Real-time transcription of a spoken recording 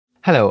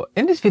Hello,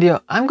 in this video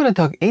I'm going to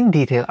talk in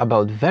detail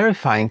about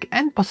verifying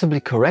and possibly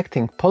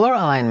correcting polar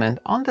alignment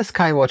on the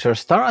Skywatcher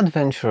Star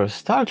Adventurer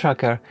Star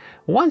Tracker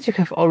once you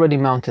have already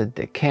mounted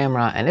the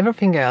camera and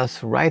everything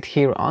else right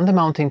here on the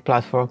mounting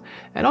platform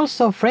and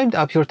also framed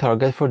up your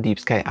target for deep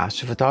sky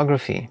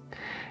astrophotography.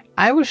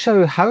 I will show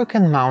you how you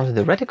can mount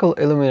the reticle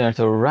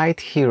illuminator right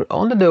here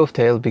on the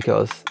dovetail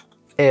because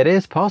it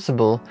is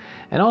possible,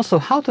 and also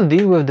how to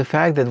deal with the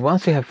fact that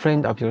once you have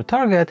framed up your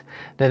target,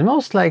 then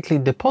most likely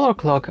the polar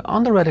clock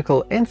on the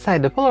reticle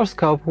inside the polar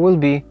scope will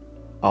be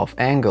off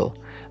angle.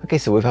 Okay,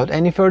 so without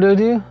any further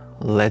ado,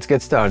 let's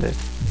get started.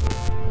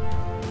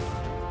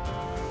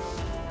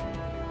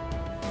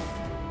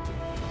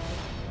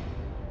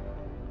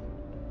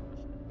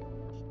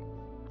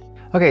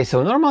 Okay,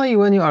 so normally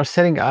when you are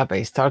setting up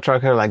a star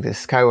tracker like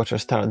this Skywatcher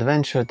Star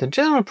Adventure, the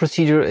general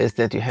procedure is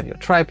that you have your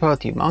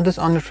tripod, you mount this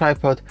on your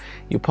tripod,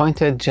 you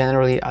point it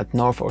generally at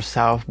north or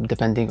south,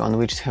 depending on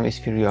which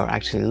hemisphere you are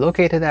actually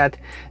located at.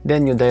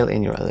 Then you dial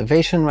in your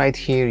elevation right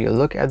here, you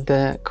look at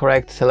the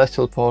correct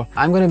celestial pole.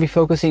 I'm going to be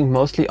focusing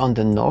mostly on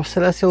the north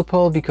celestial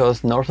pole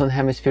because northern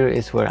hemisphere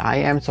is where I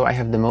am, so I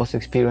have the most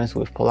experience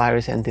with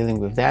Polaris and dealing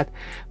with that.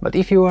 But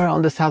if you are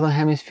on the southern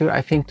hemisphere,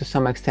 I think to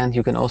some extent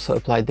you can also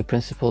apply the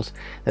principles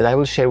that I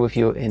will share with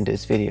you in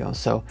this video.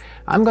 So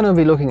I'm going to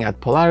be looking at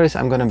Polaris.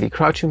 I'm going to be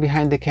crouching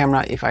behind the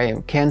camera if I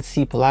can't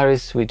see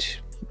Polaris,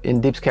 which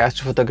in deep sky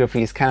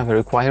astrophotography is kind of a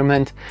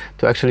requirement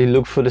to actually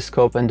look through the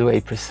scope and do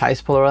a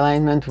precise polar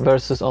alignment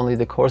versus only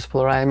the coarse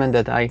polar alignment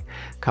that I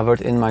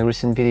covered in my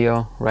recent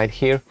video right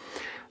here.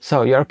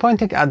 So you are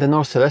pointing at the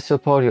north celestial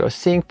pole, you are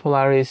seeing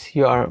Polaris,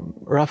 you are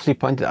roughly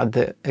pointed at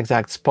the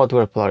exact spot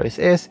where Polaris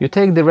is. You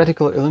take the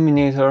reticle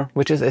illuminator,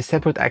 which is a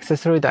separate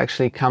accessory that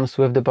actually comes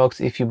with the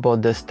box if you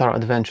bought the Star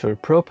Adventure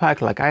Pro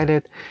Pack like I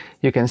did.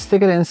 You can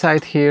stick it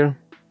inside here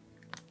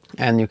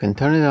and you can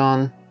turn it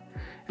on,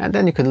 and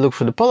then you can look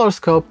through the polar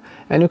scope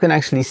and you can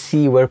actually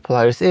see where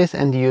Polaris is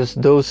and use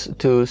those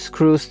two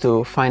screws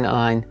to fine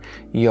align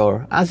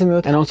your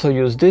azimuth, and also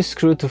use this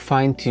screw to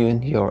fine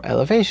tune your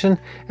elevation,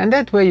 and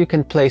that way you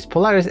can place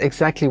Polaris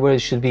exactly where it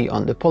should be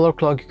on the polar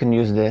clock. You can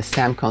use the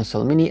SAM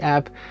Console Mini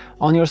app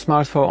on your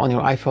smartphone, on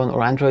your iPhone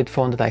or Android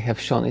phone that I have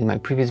shown in my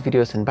previous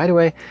videos. And by the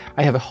way,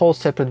 I have a whole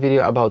separate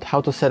video about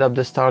how to set up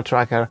the star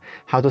tracker,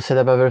 how to set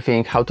up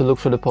everything, how to look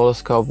through the polar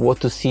scope,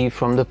 what to see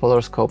from the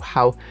polar scope,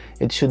 how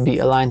it should be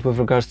aligned with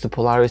regards to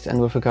Polaris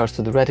and with regards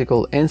to the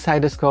reticle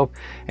inside the scope.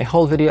 A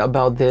whole video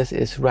about this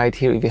is right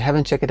here. If you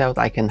haven't checked it out,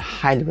 I can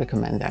highly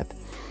recommend that.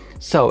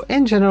 So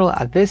in general,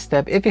 at this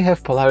step, if you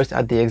have Polaris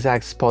at the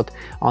exact spot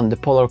on the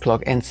polar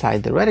clock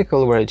inside the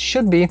reticle where it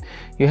should be,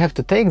 you have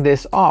to take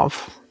this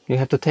off. You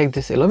have to take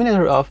this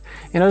illuminator off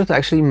in order to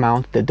actually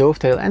mount the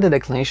dovetail and the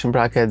declination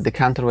bracket, the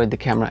counterweight, the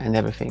camera and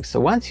everything. So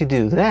once you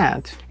do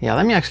that, yeah,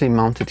 let me actually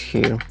mount it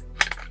here.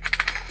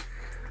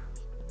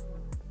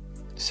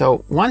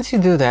 So once you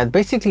do that,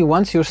 basically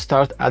once you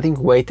start adding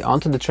weight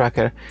onto the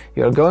tracker,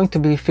 you are going to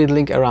be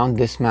fiddling around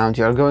this mount.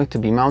 You are going to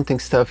be mounting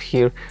stuff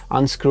here,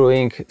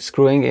 unscrewing,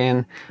 screwing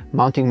in,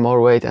 mounting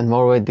more weight,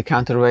 the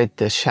counterweight,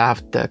 the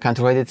shaft, the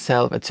counterweight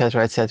itself,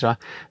 etc, etc.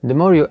 The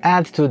more you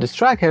add to this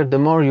tracker, the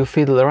more you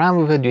fiddle around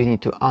with it. You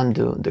need to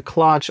undo the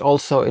clutch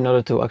also in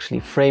order to actually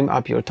frame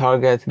up your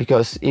target,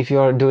 because if you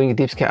are doing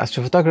deep sky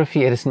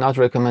astrophotography, it is not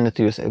recommended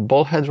to use a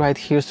ball head right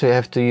here, so you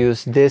have to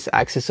use this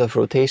axis of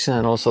rotation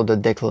and also the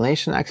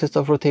declination axis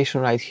of rotation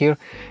right here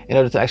in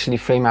order to actually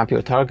frame up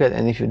your target.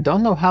 And if you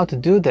don't know how to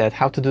do that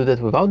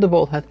without the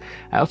ball head,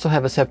 I also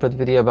have a separate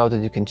video about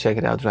it. You can check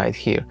it out right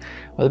here.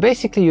 Well,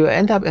 basically you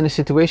end up in a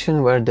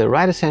situation where the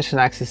right ascension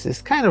axis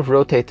is kind of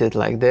rotated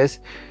like this.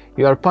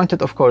 You are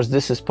pointed, of course,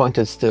 this is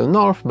pointed still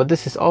north, but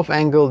this is off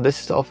angle,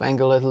 this is off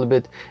angle a little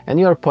bit, and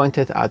you are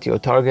pointed at your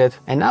target.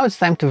 And now it's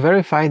time to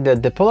verify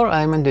that the polar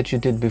alignment that you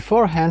did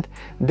beforehand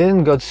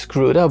didn't got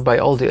screwed up by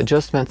all the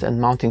adjustments and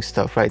mounting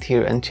stuff right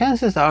here. And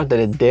chances are that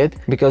it did,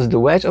 because the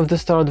wedge of the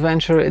Star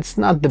Adventure, it's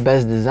not the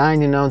best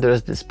design, you know,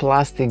 there's this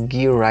plastic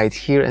gear right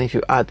here, and if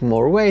you add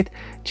more weight,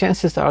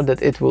 chances are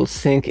that it will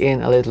sink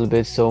in a little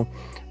bit. So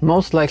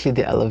most likely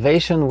the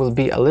elevation will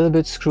be a little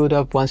bit screwed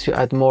up once you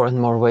add more and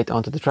more weight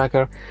onto the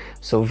tracker.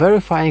 So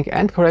verifying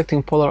and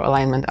correcting polar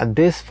alignment at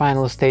this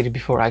final stage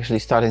before actually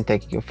starting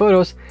taking your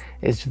photos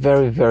is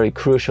very, very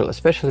crucial,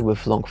 especially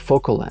with long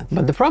focal length.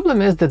 But the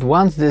problem is that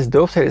once this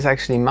dovetail is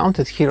actually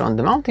mounted here on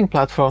the mounting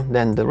platform,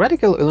 then the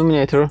reticle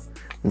illuminator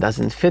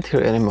doesn't fit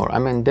here anymore. I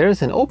mean, there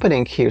is an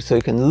opening here, so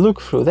you can look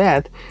through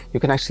that.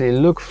 You can actually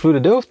look through the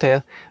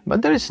dovetail,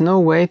 but there is no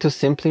way to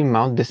simply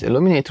mount this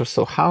illuminator.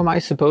 So how am I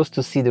supposed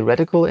to see the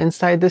reticle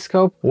inside the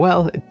scope?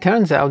 Well, it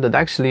turns out that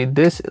actually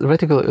this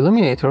reticle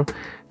illuminator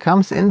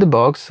comes in the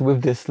box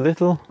with this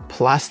little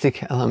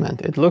plastic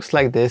element. It looks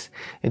like this.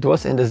 It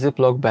was in the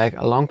Ziploc bag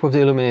along with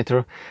the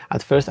illuminator.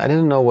 At first I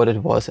didn't know what it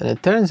was, and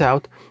it turns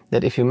out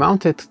that if you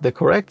mount it the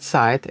correct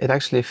side, it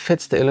actually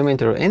fits the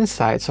illuminator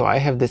inside. So I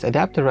have this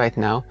adapter right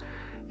now,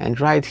 and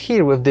right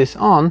here with this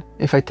on,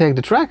 if I take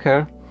the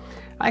tracker,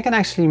 I can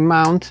actually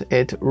mount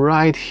it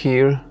right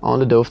here on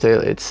the dovetail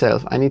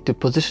itself. I need to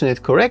position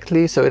it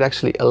correctly so it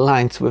actually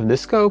aligns with the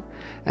scope.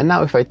 And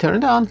now if I turn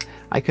it on,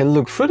 I can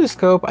look through the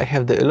scope. I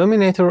have the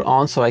illuminator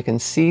on so I can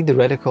see the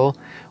reticle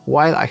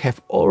while I have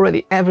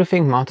already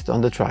everything mounted on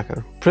the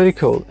tracker. Pretty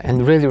cool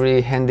and really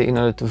handy in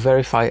order to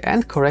verify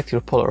and correct your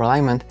polar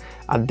alignment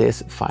at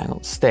this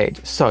final stage.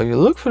 So you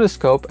look through the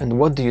scope and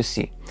what do you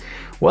see?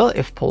 Well,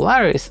 if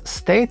Polaris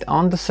stayed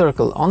on the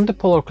circle on the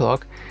polar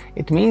clock,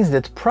 it means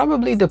that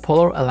probably the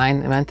polar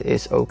alignment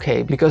is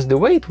okay, because the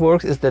way it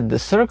works is that the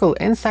circle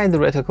inside the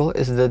reticle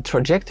is the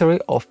trajectory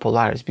of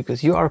Polaris,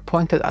 because you are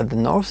pointed at the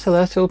North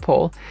Celestial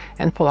Pole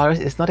and Polaris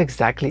is not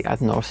exactly at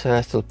North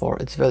Celestial Pole,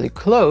 it's very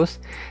close,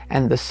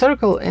 and the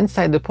circle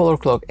inside the polar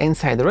clock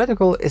inside the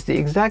reticle is the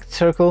exact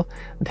circle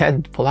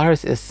that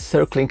Polaris is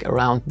circling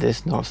around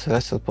this North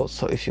Celestial Pole.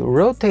 So if you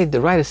rotate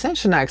the right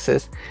ascension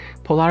axis,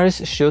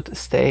 Polaris should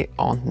stay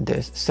on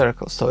this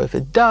circle. So if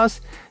it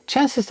does,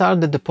 chances are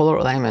that the polar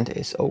alignment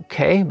is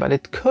okay, but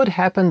it could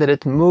happen that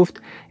it moved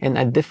in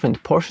a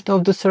different portion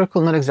of the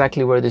circle, not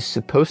exactly where it is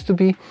supposed to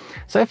be.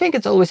 So I think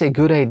it's always a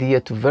good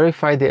idea to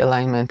verify the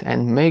alignment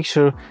and make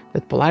sure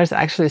that Polaris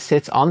actually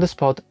sits on the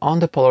spot on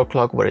the polar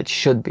clock where it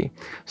should be.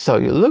 So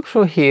you look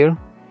through here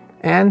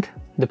and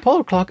the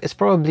polar clock is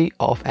probably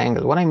off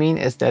angle. What I mean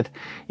is that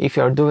if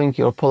you are doing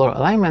your polar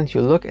alignment,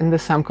 you look in the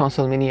SAM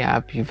console mini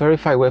app, you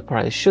verify where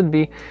Polaris should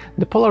be.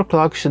 The polar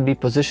clock should be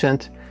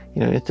positioned,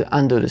 you need to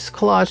undo this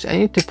clutch and you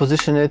need to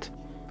position it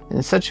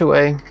in such a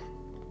way.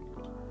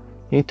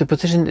 You need to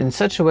position it in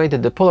such a way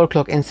that the polar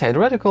clock inside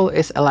reticle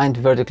is aligned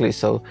vertically.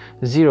 So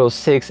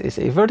 0,6 is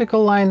a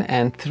vertical line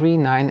and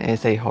 3,9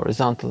 is a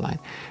horizontal line.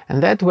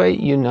 And that way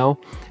you know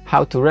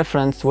how to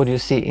reference what you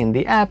see in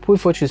the app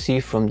with what you see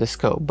from the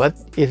scope. But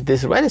if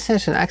this right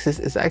ascension axis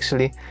is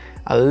actually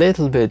a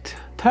little bit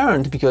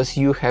turned because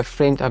you have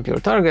framed up your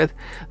target,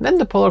 then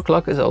the polar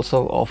clock is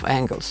also off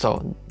angle.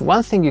 So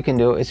one thing you can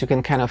do is you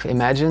can kind of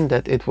imagine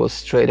that it was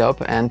straight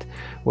up and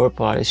where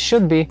Polaris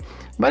should be,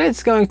 but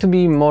it's going to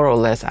be more or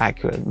less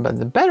accurate. But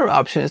the better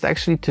option is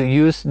actually to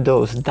use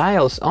those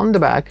dials on the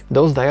back.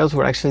 Those dials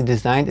were actually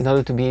designed in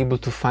order to be able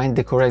to find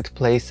the correct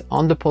place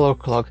on the polar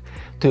clock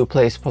to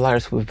place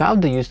Polaris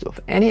without the use of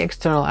any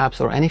external apps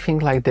or anything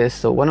like this.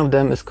 So one of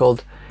them is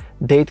called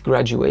date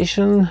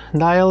graduation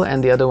dial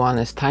and the other one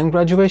is time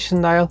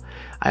graduation dial.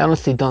 I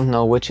honestly don't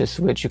know which is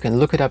which. You can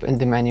look it up in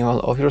the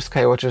manual of your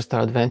Skywatcher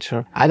Star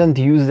Adventure. I don't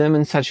use them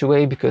in such a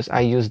way because I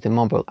use the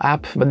mobile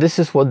app, but this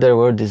is what they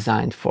were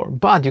designed for.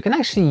 But you can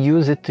actually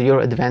use it to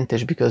your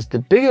advantage because the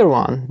bigger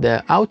one,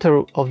 the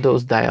outer of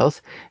those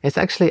dials, is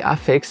actually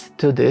affixed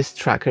to this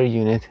tracker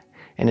unit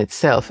in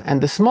itself, and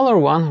the smaller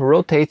one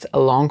rotates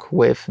along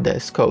with the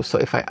scope. So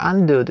if I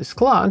undo this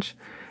clutch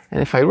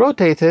and if I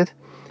rotate it,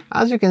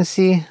 as you can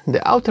see,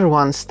 the outer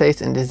one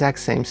stays in the exact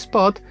same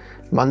spot,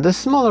 but the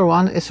smaller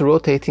one is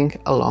rotating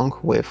along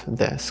with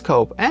the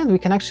scope. And we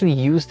can actually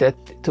use that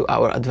to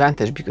our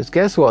advantage because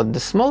guess what? The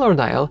smaller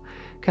dial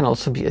can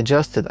also be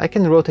adjusted. I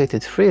can rotate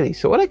it freely.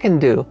 So what I can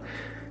do,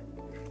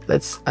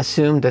 let's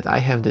assume that I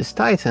have this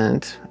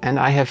tightened and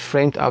I have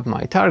framed up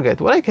my target.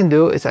 What I can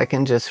do is I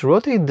can just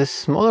rotate the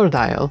smaller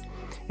dial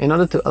in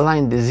order to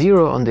align the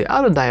 0 on the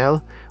outer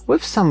dial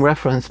with some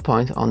reference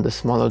point on the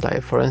smaller dial.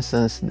 For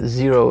instance, the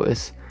 0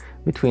 is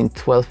between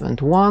 12 and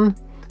 1,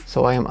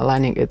 so I am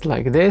aligning it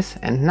like this.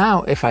 And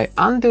now if I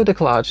undo the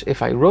clutch,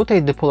 if I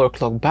rotate the polar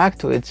clock back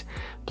to its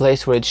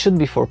place where it should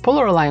be for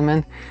polar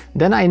alignment,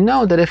 then I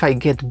know that if I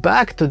get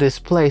back to this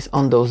place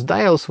on those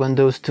dials when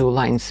those two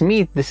lines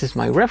meet, this is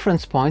my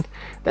reference point,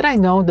 that I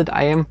know that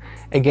I am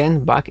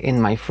again back in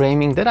my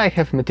framing, that I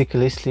have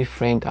meticulously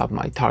framed up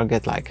my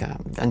target like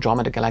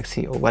Andromeda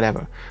Galaxy or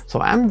whatever.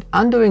 So I'm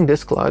undoing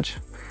this clutch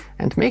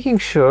and making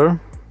sure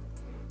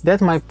that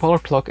my polar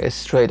clock is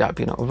straight up,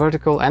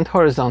 vertical and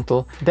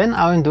horizontal. Then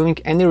I'm doing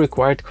any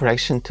required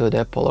correction to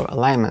the polar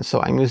alignment.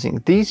 So I'm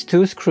using these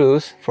two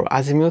screws for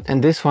azimuth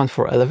and this one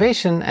for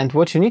elevation. And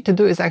what you need to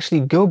do is actually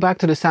go back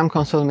to the SAM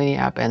console mini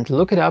app and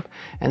look it up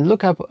and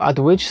look up at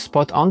which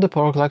spot on the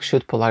polar clock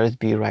should Polaris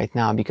be right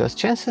now, because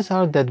chances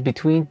are that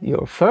between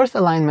your first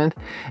alignment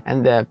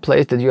and the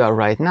place that you are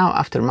right now,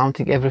 after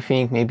mounting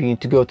everything, maybe you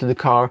need to go to the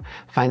car,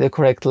 find the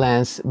correct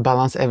lens,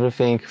 balance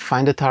everything,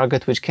 find a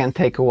target, which can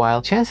take a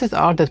while. Chances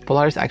are that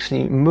Polaris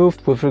actually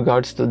moved with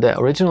regards to the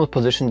original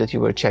position that you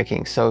were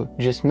checking. So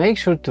just make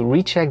sure to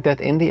recheck that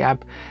in the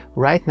app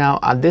right now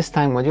at this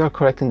time when you are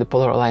correcting the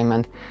polar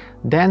alignment.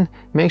 Then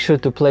make sure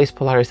to place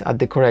Polaris at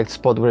the correct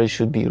spot where it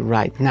should be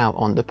right now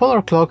on the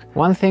polar clock.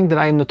 One thing that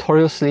I am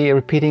notoriously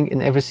repeating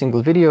in every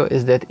single video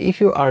is that if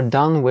you are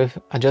done with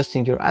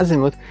adjusting your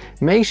azimuth,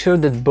 make sure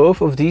that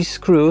both of these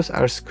screws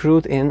are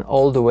screwed in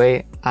all the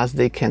way as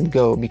they can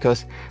go,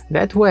 because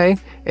that way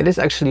it is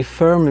actually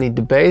firmly,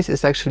 the base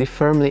is actually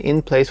firmly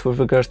in place with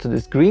regards to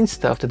this green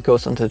stuff that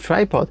goes onto the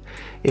tripod.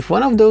 If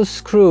one of those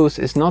screws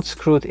is not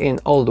screwed in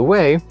all the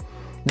way,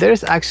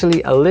 there's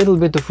actually a little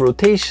bit of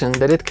rotation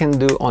that it can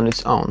do on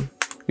its own.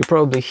 you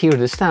probably hear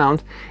the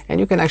sound, and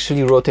you can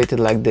actually rotate it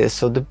like this.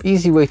 So the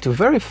easy way to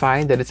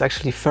verify that it's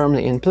actually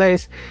firmly in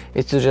place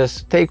is to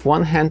just take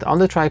one hand on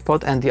the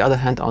tripod and the other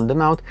hand on the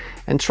mount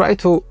and try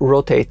to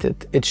rotate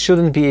it. It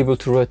shouldn't be able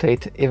to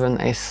rotate even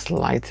a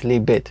slightly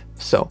bit.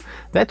 So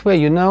that way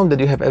you know that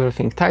you have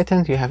everything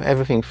tightened, you have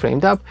everything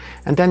framed up,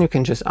 and then you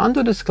can just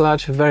undo this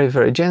clutch very,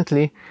 very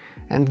gently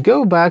and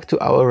go back to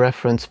our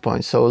reference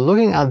point. So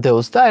looking at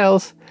those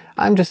dials,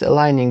 I'm just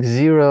aligning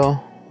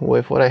 0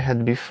 with what I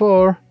had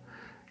before.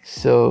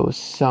 So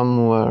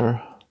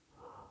somewhere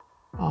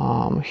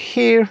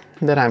here,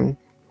 that I'm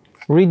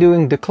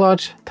redoing the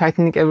clutch,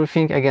 tightening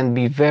everything. Again,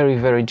 be very,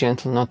 very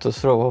gentle not to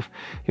throw off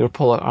your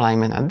polar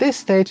alignment at this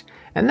stage.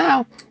 And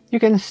now you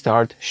can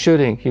start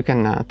shooting. You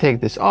can take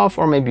this off,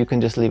 or maybe you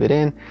can just leave it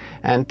in.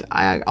 And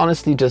I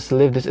honestly just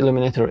leave this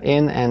illuminator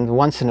in, and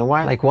once in a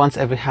while, like once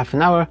every half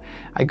an hour,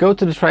 I go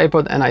to the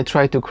tripod and I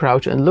try to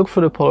crouch and look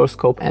for the polar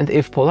scope. And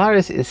if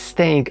Polaris is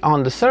staying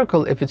on the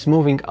circle, if it's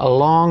moving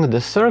along the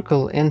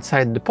circle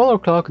inside the polar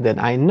clock, then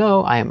I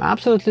know, I am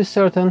absolutely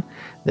certain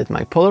that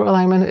my polar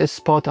alignment is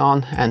spot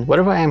on, and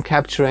whatever I am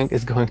capturing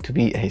is going to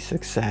be a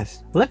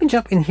success. Let me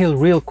jump in here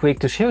real quick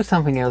to show you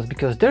something else,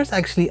 because there's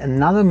actually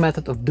another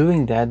method of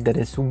doing that that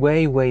is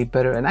way, way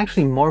better and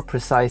actually more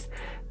precise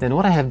than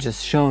what I have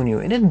just shown you.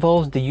 It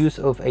involves the use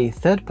of a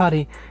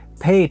third-party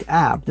paid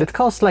app that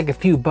costs like a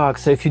few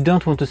bucks. So if you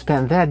don't want to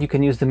spend that, you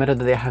can use the method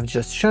that I have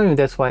just shown you.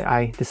 That's why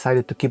I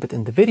decided to keep it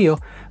in the video.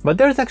 But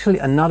there's actually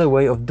another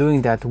way of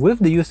doing that with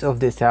the use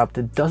of this app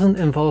that doesn't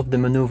involve the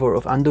maneuver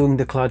of undoing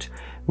the clutch,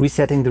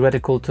 resetting the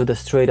reticle to the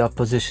straight up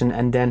position,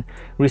 and then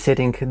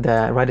resetting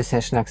the right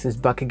ascension axis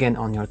back again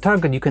on your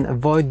target. You can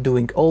avoid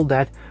doing all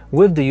that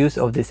with the use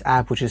of this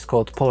app, which is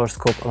called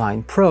PolarScope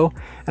Align Pro.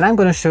 And I'm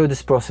going to show you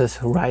this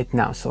process right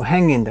now. So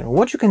hang in there.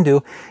 What you can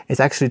do is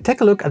actually take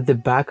a look at the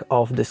back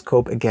of the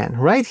scope again.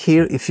 Right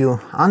here, if you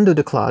undo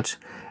the clutch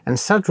and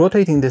start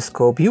rotating the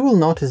scope, you will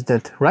notice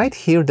that right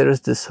here there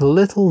is this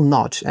little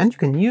notch, and you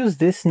can use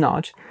this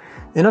notch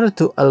in order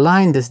to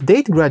align this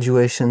date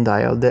graduation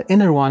dial. The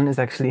inner one is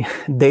actually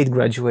date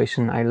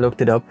graduation, I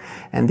looked it up,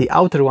 and the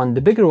outer one, the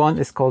bigger one,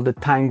 is called the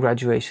time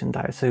graduation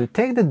dial. So you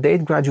take the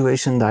date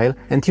graduation dial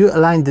and you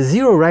align the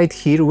 0 right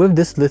here with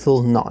this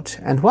little notch.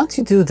 And once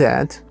you do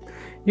that,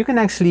 you can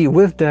actually,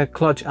 with the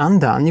clutch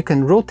undone, you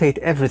can rotate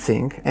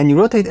everything, and you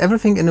rotate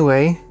everything in a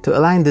way to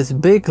align this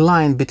big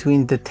line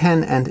between the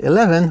 10 and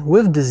 11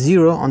 with the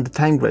 0 on the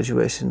time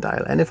graduation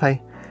dial. And if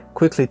I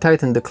quickly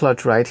tighten the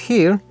clutch right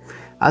here,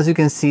 as you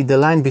can see, the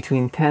line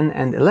between 10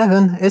 and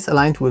 11 is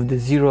aligned with the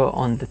 0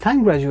 on the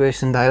time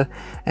graduation dial.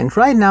 And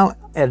right now,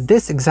 at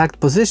this exact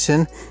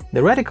position,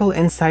 the reticle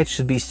inside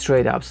should be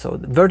straight up, so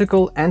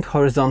vertical and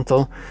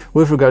horizontal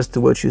with regards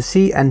to what you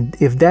see. And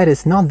if that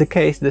is not the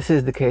case, this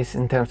is the case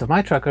in terms of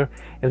my tracker,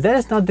 if that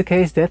is not the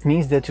case, that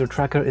means that your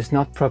tracker is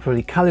not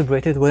properly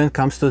calibrated when it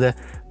comes to the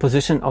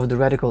position of the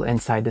reticle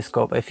inside the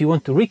scope. If you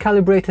want to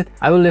recalibrate it,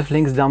 I will leave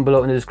links down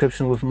below in the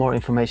description with more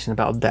information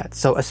about that.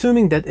 So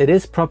assuming that it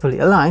is properly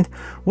aligned,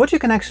 what you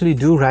can actually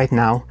do right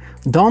now,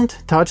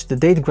 don't touch the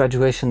date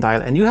graduation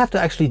dial, and you have to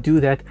actually do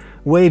that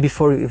way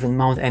before you even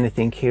mount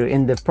anything here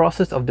in the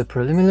process of the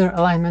preliminary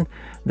alignment,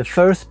 the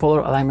first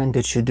polar alignment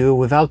that you do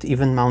without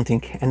even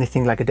mounting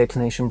anything like a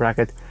declination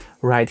bracket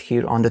right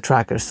here on the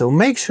tracker. So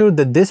make sure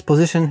that this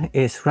position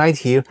is right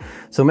here.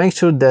 So make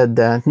sure that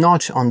the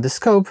notch on the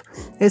scope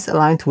is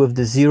aligned with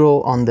the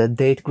 0 on the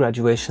date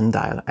graduation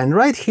dial. And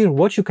right here,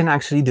 what you can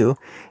actually do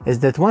is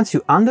that once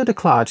you undo the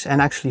clutch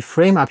and actually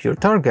frame up your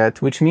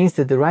target, which means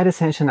that the right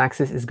ascension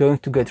axis is going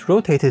to get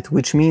rotated,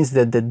 which means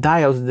that the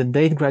dials, the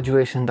date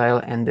graduation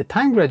dial and the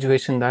time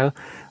graduation dial,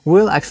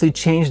 will actually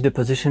change the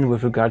position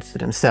with regards to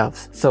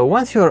themselves. So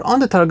once you are on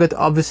the target,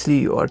 obviously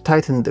you are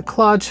tightening the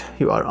clutch,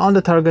 you are on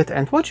the target,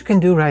 and what you can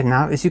do right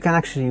now is you can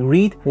actually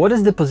read what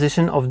is the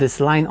position of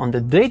this line on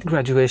the date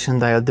graduation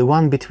dial, the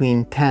one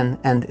between 10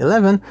 and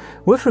 11,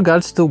 with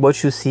regards to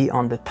what you see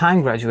on the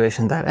time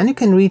graduation dial. And you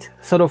can read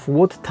sort of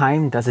what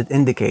time does it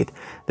indicate.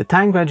 The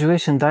time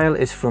graduation dial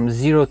is from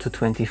 0 to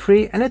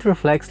 23, and it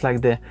reflects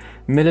like the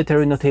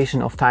military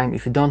notation of time.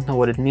 If you don't know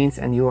what it means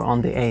and you're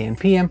on the AM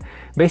PM,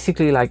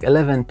 basically like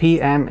 11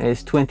 PM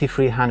is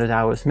 2300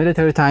 hours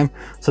military time.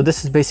 So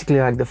this is basically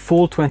like the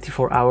full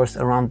 24 hours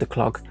around the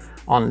clock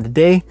on the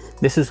day.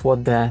 This is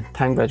what the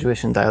time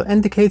graduation dial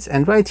indicates,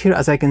 and right here,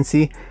 as I can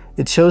see,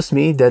 it shows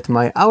me that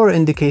my hour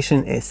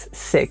indication is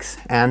 6,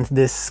 and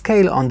this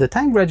scale on the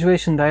time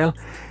graduation dial,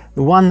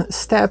 one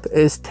step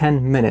is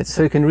 10 minutes.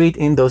 So you can read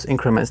in those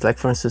increments, like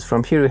for instance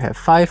from here you have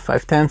 5,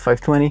 5:10,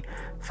 5:20,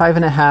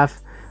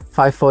 5.5,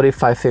 5:40,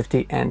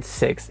 5:50 and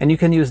 6, and you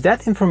can use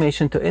that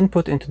information to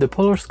input into the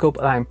PolarScope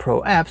Align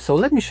Pro app. So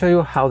let me show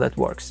you how that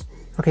works.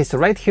 Okay, so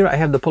right here I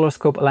have the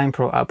Polarscope Align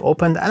Pro app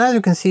opened, and as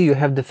you can see you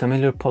have the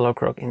familiar polar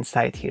croc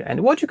inside here. And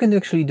what you can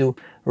actually do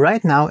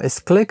right now is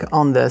click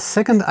on the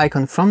second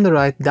icon from the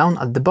right down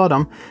at the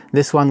bottom,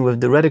 this one with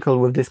the reticle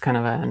with this kind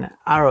of an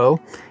arrow.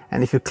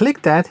 And if you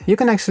click that, you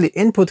can actually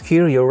input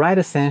here your right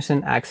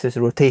ascension axis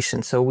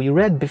rotation. So we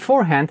read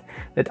beforehand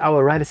that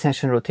our right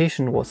ascension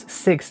rotation was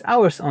 6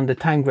 hours on the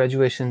time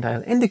graduation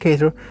dial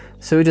indicator.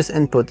 So we just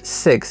input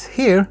 6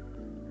 here,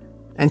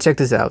 and check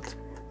this out.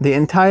 The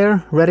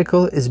entire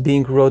reticle is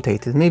being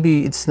rotated.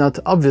 Maybe it's not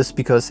obvious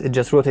because it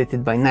just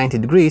rotated by 90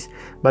 degrees,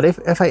 but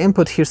if I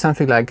input here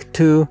something like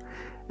 2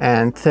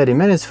 and 30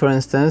 minutes, for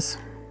instance,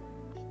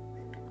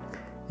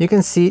 you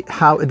can see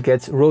how it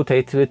gets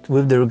rotated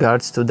with the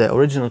regards to the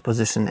original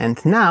position. And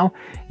now,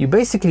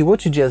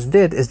 what you just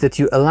did is that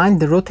you aligned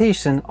the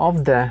rotation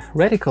of the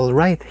reticle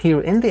right here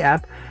in the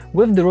app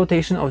with the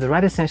rotation of the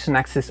right ascension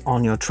axis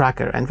on your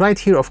tracker. And right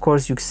here, of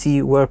course, you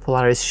see where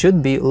Polaris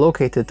should be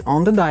located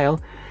on the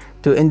dial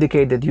to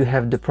indicate that you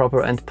have the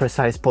proper and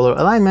precise polar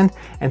alignment,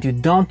 and you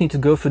don't need to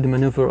go through the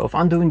maneuver of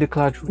undoing the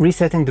clutch,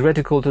 resetting the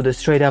reticle to the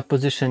straight up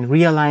position,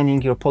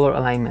 realigning your polar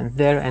alignment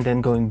there, and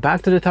then going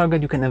back to the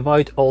target. You can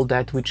avoid all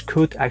that, which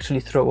could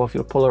actually throw off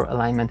your polar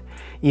alignment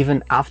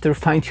even after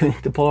fine-tuning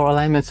the polar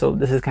alignment, so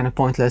this is kind of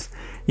pointless.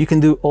 You can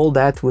do all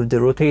that with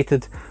the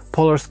rotated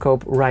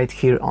Polarscope right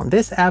here on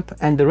this app,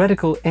 and the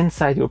reticle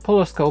inside your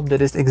Polarscope that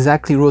is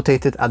exactly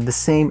rotated at the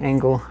same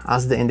angle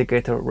as the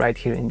indicator right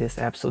here in this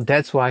app. So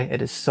that's why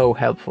it is so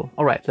helpful.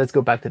 All right, let's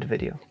go back to the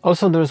video.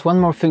 Also, there's one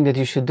more thing that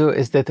you should do,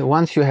 is that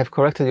once you have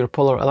corrected your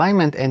polar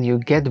alignment and you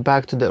get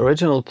back to the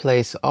original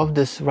place of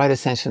this right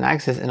ascension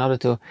axis in order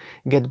to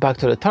get back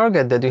to the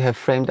target that you have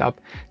framed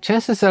up,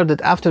 chances are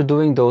that after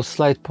doing those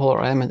slight polar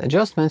alignment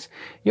adjustments,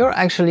 you're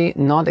actually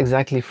not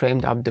exactly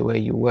framed up the way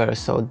you were.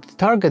 So the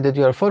target that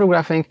you are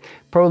photographing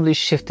probably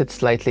shifted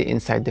slightly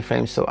inside the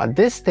frame. So at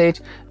this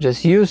stage,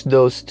 just use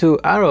those 2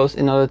 arrows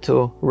in order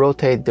to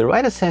rotate the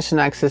right ascension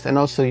axis, and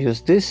also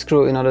use this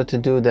screw in order to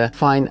do the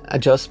fine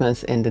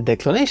adjustments in the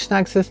declination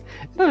axis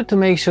in order to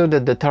make sure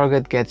that the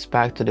target gets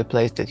back to the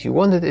place that you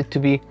wanted it to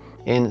be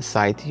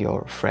inside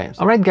your frames.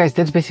 Alright guys,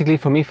 that's basically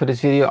for me for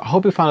this video. I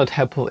hope you found it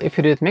helpful. If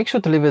you did, make sure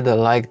to leave it a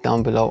like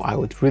down below. I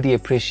would really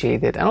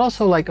appreciate it. And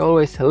also, like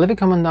always, leave a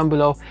comment down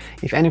below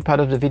if any part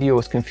of the video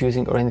was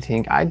confusing or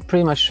anything. I'd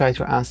pretty much try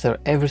to answer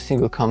every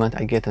single comment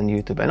I get on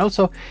YouTube. And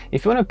also,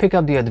 if you want to pick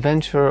up the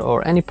adventure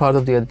or any part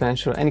of the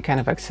adventure, any kind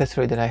of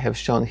accessory that I have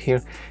shown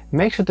here,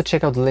 make sure to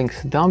check out the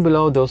links down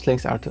below. Those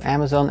links are to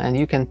Amazon, and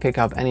you can pick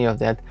up any of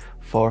that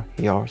for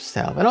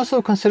yourself. And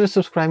also consider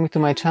subscribing to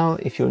my channel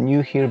if you're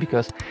new here,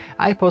 because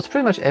I post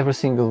pretty much every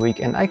single week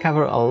and I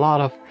cover a lot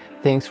of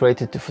things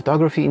related to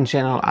photography in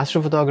general,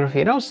 astrophotography,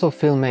 and also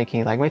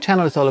filmmaking. Like, my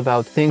channel is all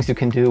about things you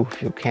can do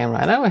with your camera,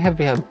 and I have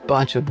a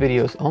bunch of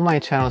videos on my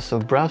channel, so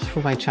browse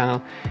through my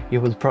channel.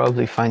 You will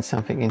probably find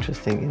something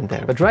interesting in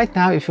there. But right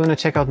now, if you want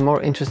to check out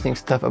more interesting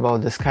stuff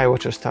about the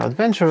Skywatcher Star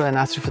Adventure and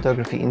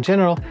astrophotography in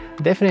general,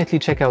 definitely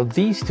check out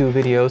these 2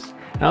 videos,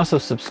 and also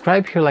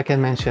subscribe here like I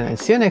mentioned, and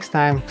see you next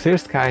time. Clear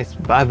skies.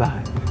 Bye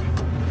bye.